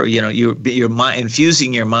had, your mind,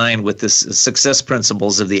 infusing your mind with the success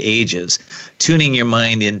principles of the ages, tuning your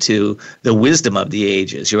mind into the wisdom of the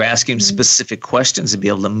ages. You're asking specific questions to be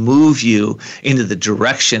able to move you into the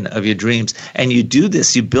direction of your dreams. And you do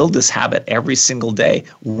this, you build this habit every single day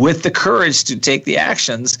with the courage to take the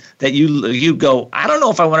actions that you go, I don't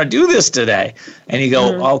know if I want to do this today. And you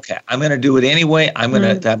go, okay, I'm going to do it anyway. I'm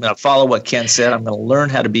going to follow what Ken said. I'm going to learn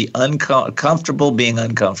how to be comfortable being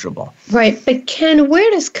uncomfortable. Right. But Ken,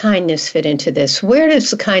 where does kindness fit into this? Where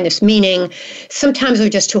does the kindness, meaning sometimes we're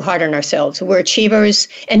just too hard on ourselves. We're achievers,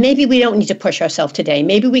 and maybe we don't need to push ourselves today.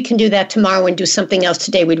 Maybe we can do that tomorrow and do something else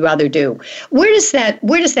today we'd rather do. Where does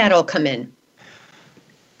that all come in?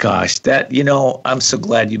 Gosh, I'm so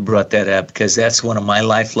glad you brought that up, because that's one of my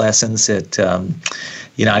life lessons that,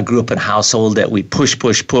 I grew up in a household that we pushed,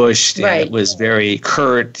 right. and it was very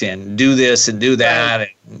curt and do this and do that.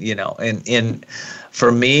 Right. And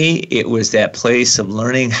for me, it was that place of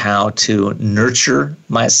learning how to nurture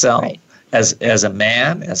myself as a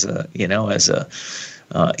man, as a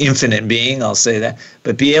infinite being, I'll say that,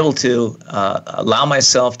 but be able to allow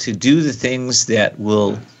myself to do the things that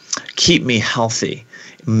will keep me healthy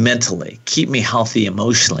mentally, keep me healthy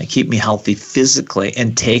emotionally, keep me healthy physically,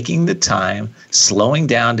 and taking the time, slowing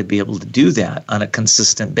down to be able to do that on a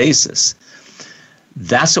consistent basis.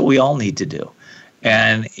 That's what we all need to do.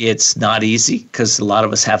 And it's not easy, because a lot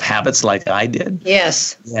of us have habits like I did.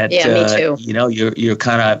 Yes. Me too. You're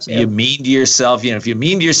kind of, you're mean to yourself. If you're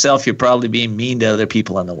mean to yourself, you're probably being mean to other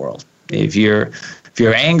people in the world. If you're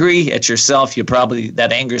angry at yourself, that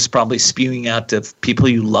anger is probably spewing out to people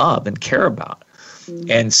you love and care about.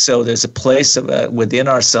 And so there's a place within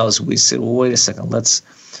ourselves. We say, well, wait a second.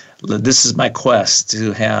 This is my quest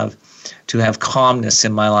to have calmness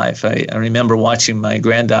in my life. I remember watching my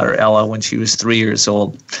granddaughter Ella when she was 3 years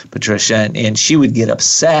old, Patricia, and she would get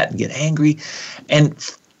upset and get angry, and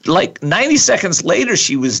like 90 seconds later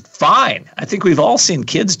she was fine. I think we've all seen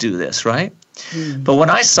kids do this, right? But when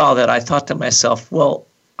I saw that, I thought to myself, well,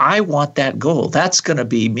 I want that goal. That's going to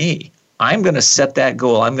be me. I'm going to set that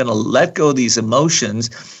goal. I'm going to let go of these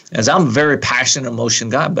emotions, as I'm a very passionate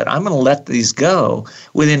emotion guy, but I'm going to let these go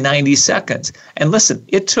within 90 seconds. And listen,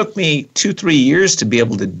 it took me 2-3 years to be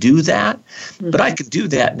able to do that, but I could do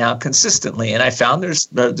that now consistently. And I found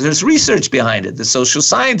there's research behind it. The social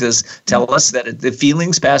scientists tell us that the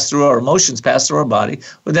feelings pass through our emotions, pass through our body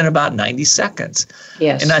within about 90 seconds.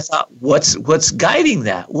 Yes. And I thought, what's guiding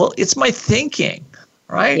that? Well, it's my thinking.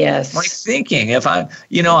 Right? Yes. My thinking. If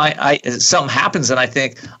something happens and I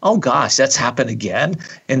think, oh gosh, that's happened again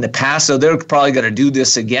in the past, so they're probably going to do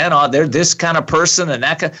this again. Oh, they're this kind of person and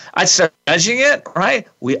that. I start judging it. Right?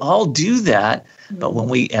 We all do that, but when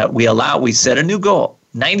we set a new goal,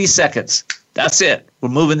 90 seconds. That's it. We're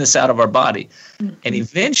moving this out of our body, and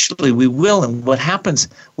eventually we will. And what happens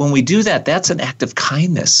when we do that? That's an act of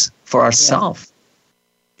kindness for ourselves.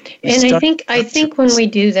 And I think when we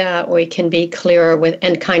do that, we can be clearer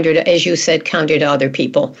and kinder to, as you said, kinder to other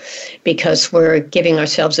people, because we're giving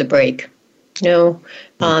ourselves a break.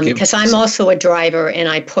 Because I'm also a driver and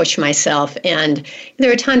I push myself. And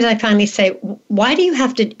there are times I finally say,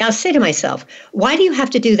 I'll say to myself, why do you have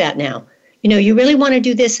to do that now? You really want to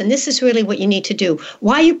do this, and this is really what you need to do.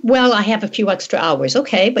 Why? Well, I have a few extra hours.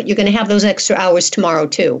 Okay, but you're going to have those extra hours tomorrow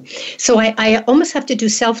too. So I almost have to do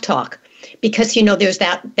self-talk. Because, there's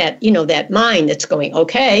that mind that's going,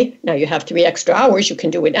 okay, now you have 3 extra hours, you can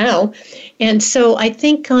do it now. And so I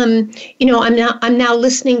think, I'm now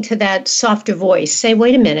listening to that softer voice say,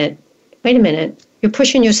 wait a minute, you're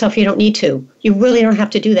pushing yourself, you don't need to. You really don't have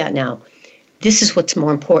to do that now. This is what's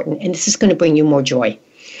more important, and this is going to bring you more joy.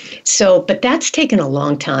 So, but that's taken a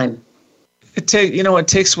long time. It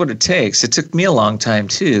takes what it takes. It took me a long time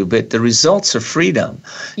too, but the results are freedom.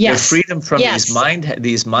 Yes. They're freedom from these mind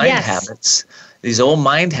habits these old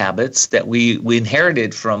mind habits that we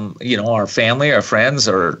inherited from, our family, our friends,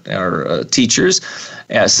 our teachers,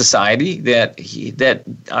 society that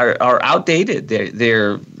are outdated.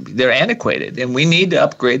 They're antiquated, and we need to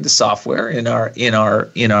upgrade the software in our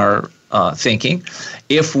thinking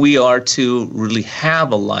if we are to really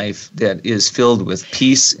have a life that is filled with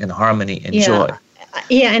peace and harmony and joy.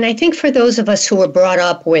 Yeah, and I think for those of us who were brought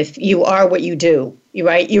up with you are what you do,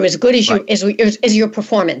 right? You're as good as as your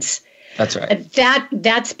performance. That's right.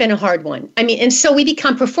 That's been a hard one. I mean, and so we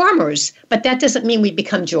become performers, but that doesn't mean we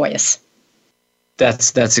become joyous.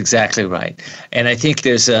 That's exactly right. And I think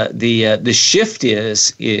there's the shift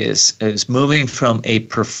is moving from a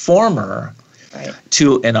performer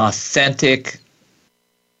to an authentic,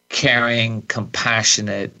 caring,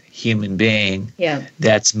 compassionate human being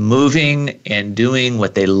that's moving and doing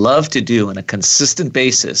what they love to do on a consistent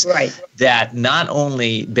basis, that not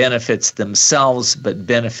only benefits themselves but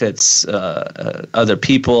benefits other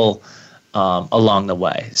people along the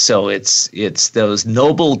way. So it's those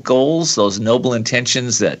noble goals, those noble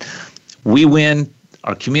intentions that we win,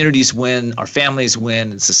 our communities win, our families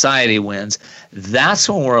win, and society wins. That's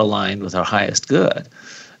when we're aligned with our highest good.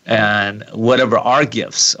 And whatever our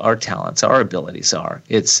gifts, our talents, our abilities are,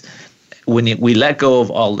 it's when we let go of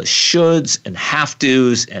all the shoulds and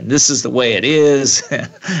have-tos and this is the way it is,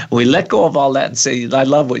 we let go of all that and say, I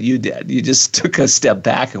love what you did. You just took a step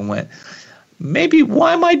back and went, maybe,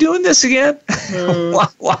 why am I doing this again?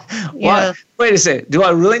 Why? Wait a second. Do I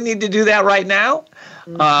really need to do that right now?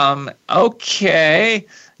 Okay.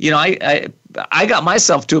 I got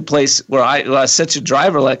myself to a place where I was such a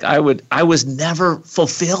driver, like I was never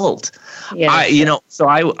fulfilled. So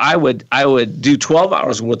I would do 12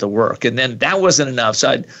 hours worth of work, and then that wasn't enough.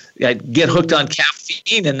 So I'd get hooked on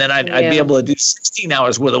caffeine, and then I'd be able to do 16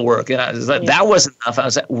 hours worth of work, and I was like, that wasn't enough. I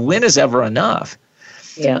was like, when is ever enough?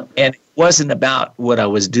 Yeah. And it wasn't about what I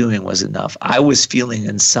was doing was enough. I was feeling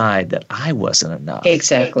inside that I wasn't enough.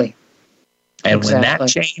 Exactly. And when that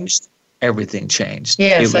changed, everything changed.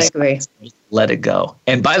 Yes, I agree. Let it go.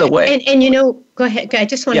 And by the way, and go ahead. I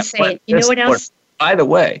just want to say, you know what else? By the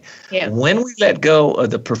way, when we let go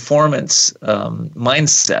of the performance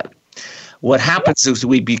mindset, what happens is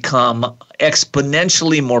we become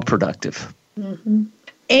exponentially more productive. Mm-hmm.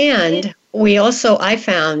 And we also, I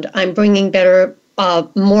found, I'm bringing better,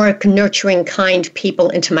 more nurturing, kind people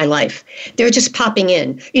into my life. They're just popping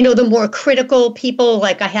in. The more critical people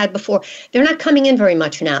like I had before, they're not coming in very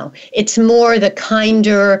much now. It's more the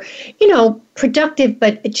kinder, productive,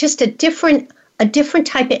 but just a different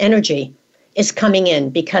type of energy is coming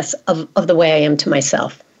in because of the way I am to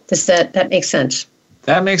myself. Does that make sense?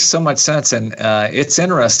 That makes so much sense, and it's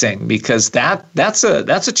interesting because that's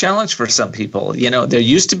a challenge for some people. They're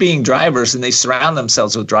used to being drivers, and they surround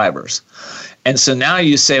themselves with drivers. And so now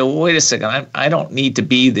you say, well, wait a second, I don't need to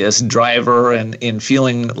be this driver and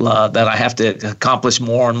feeling that I have to accomplish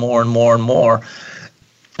more and more and more and more.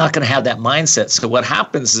 Not going to have that mindset. So what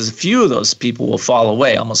happens is a few of those people will fall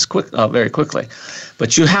away very quickly.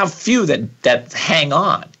 But you have few that hang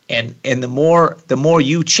on, and the more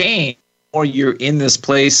you change, more you're in this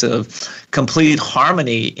place of complete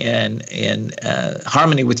harmony and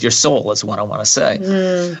harmony with your soul is what I want to say.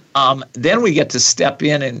 Then we get to step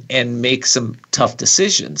in and make some tough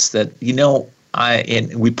decisions that,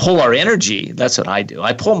 we pull our energy. That's what I do.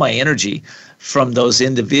 I pull my energy from those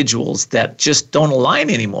individuals that just don't align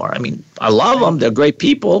anymore. I mean, I love them. They're great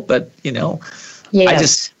people, but,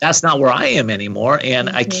 that's not where I am anymore. And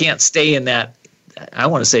I can't stay in that, I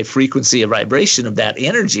want to say, frequency or vibration of that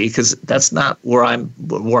energy, because that's not where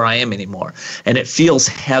I am anymore. And it feels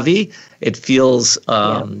heavy. It feels,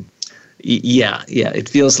 it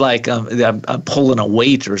feels like I'm pulling a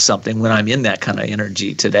weight or something when I'm in that kind of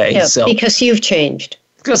energy today. Yeah, so, because you've changed.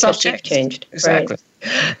 Because I've changed. Exactly.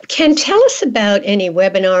 Right. Can tell us about any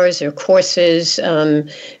webinars or courses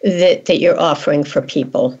that you're offering for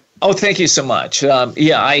people? Oh, thank you so much.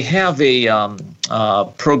 I have a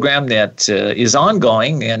program that is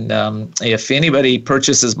ongoing, and if anybody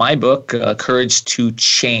purchases my book,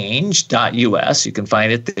 courage2change.us, you can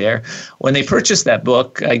find it there. When they purchase that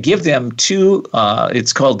book, I give them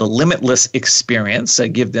it's called the Limitless Experience. I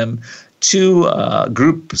give them 2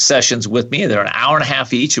 group sessions with me. They're an hour and a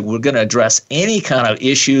half each, and we're going to address any kind of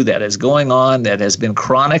issue that is going on that has been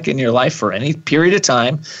chronic in your life for any period of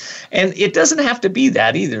time. And it doesn't have to be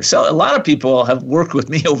that either. So a lot of people have worked with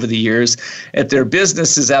me over the years at their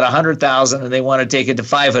business is at 100,000 and they want to take it to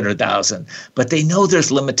 500,000, but they know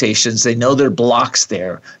there's limitations. They know there are blocks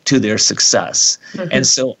there to their success. And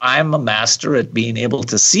so I'm a master at being able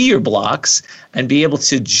to see your blocks and be able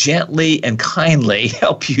to gently and kindly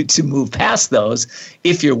help you to move past those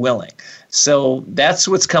if you're willing. So that's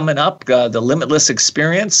what's coming up, the Limitless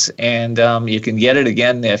Experience. And you can get it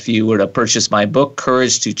again if you were to purchase my book,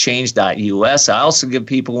 couragetochange.us. I also give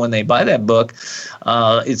people, when they buy that book,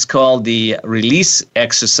 it's called the Release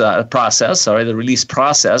Process. The Release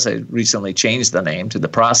Process. I recently changed the name to the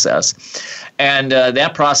Process. And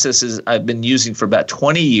that process I've been using for about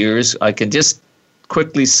 20 years. I can just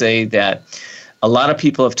quickly say that a lot of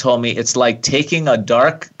people have told me it's like taking a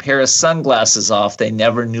dark pair of sunglasses off they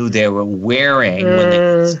never knew they were wearing when they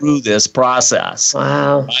went through this process.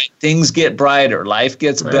 Wow. Right? Things get brighter. Life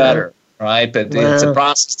gets better. Right? But it's a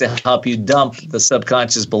process to help you dump the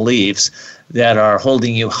subconscious beliefs that are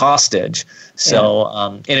holding you hostage.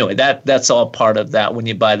 So anyway, that's all part of that when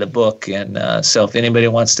you buy the book. And so if anybody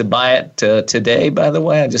wants to buy it today, by the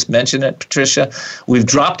way, I just mentioned it, Patricia, we've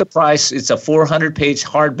dropped the price. It's a 400-page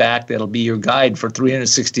hardback that'll be your guide for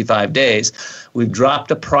 365 days. We've dropped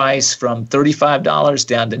the price from $35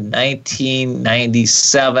 down to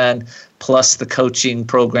 $19.97, plus the coaching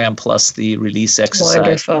program, plus the release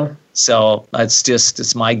exercise. Wonderful. So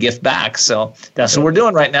it's my gift back. So that's what we're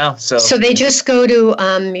doing right now. So they just go to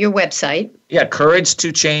your website. Yeah,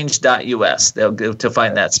 couragetochange.us. They'll go to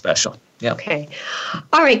find that special. Yeah. Okay.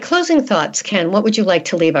 All right. Closing thoughts, Ken. What would you like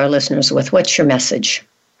to leave our listeners with? What's your message?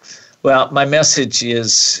 Well, my message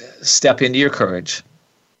is step into your courage.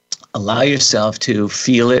 Allow yourself to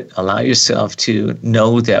feel it. Allow yourself to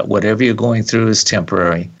know that whatever you're going through is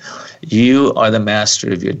temporary. You are the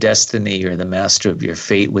master of your destiny. You're the master of your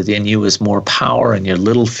fate. Within you is more power in your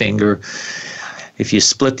little finger. If you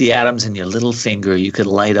split the atoms in your little finger, you could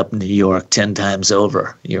light up New York 10 times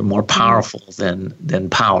over. You're more powerful than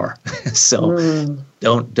power. So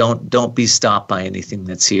don't be stopped by anything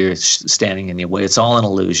that's here standing in your way. It's all an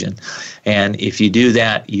illusion. And if you do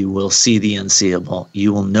that, you will see the unseeable.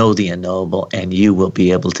 You will know the unknowable, and you will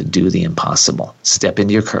be able to do the impossible. Step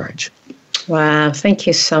into your courage. Wow. Thank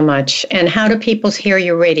you so much. And how do people hear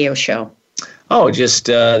your radio show? Oh, just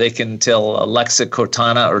they can tell Alexa,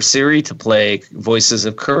 Cortana, or Siri to play Voices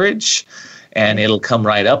of Courage, and it'll come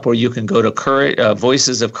right up. Or you can go to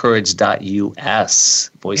voicesofcourage.us.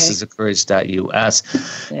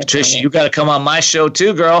 Voicesofcourage.us. Patricia, you got to come on my show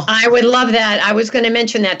too, girl. I would love that. I was going to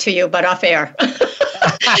mention that to you, but off air.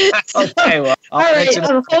 Okay, well, all right,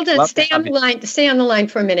 hold it. Stay on the line. Stay on the line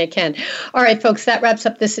for a minute, Ken. All right, folks, that wraps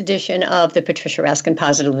up this edition of the Patricia Raskin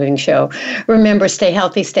Positive Living Show. Remember, stay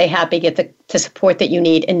healthy, stay happy, get the support that you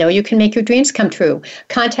need, and know you can make your dreams come true.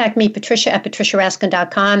 Contact me, Patricia, at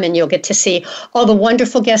patriciaraskin.com, and you'll get to see all the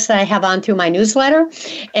wonderful guests that I have on through my newsletter.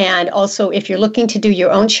 And also, if you're looking to do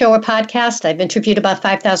your own show or podcast, I've interviewed about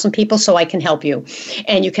 5,000 people, so I can help you.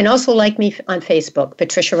 And you can also like me on Facebook,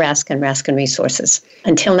 Patricia Raskin, Raskin Resources.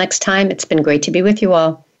 Until next time, it's been great to be with you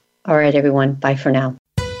all. All right, everyone. Bye for now.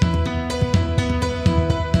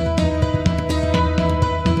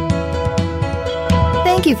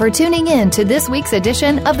 Thank you for tuning in to this week's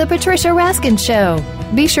edition of The Patricia Raskin Show.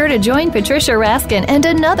 Be sure to join Patricia Raskin and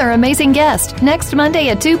another amazing guest next Monday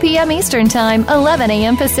at 2 p.m. Eastern Time, 11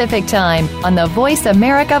 a.m. Pacific Time on the Voice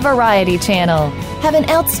America Variety Channel. Have an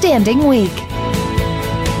outstanding week.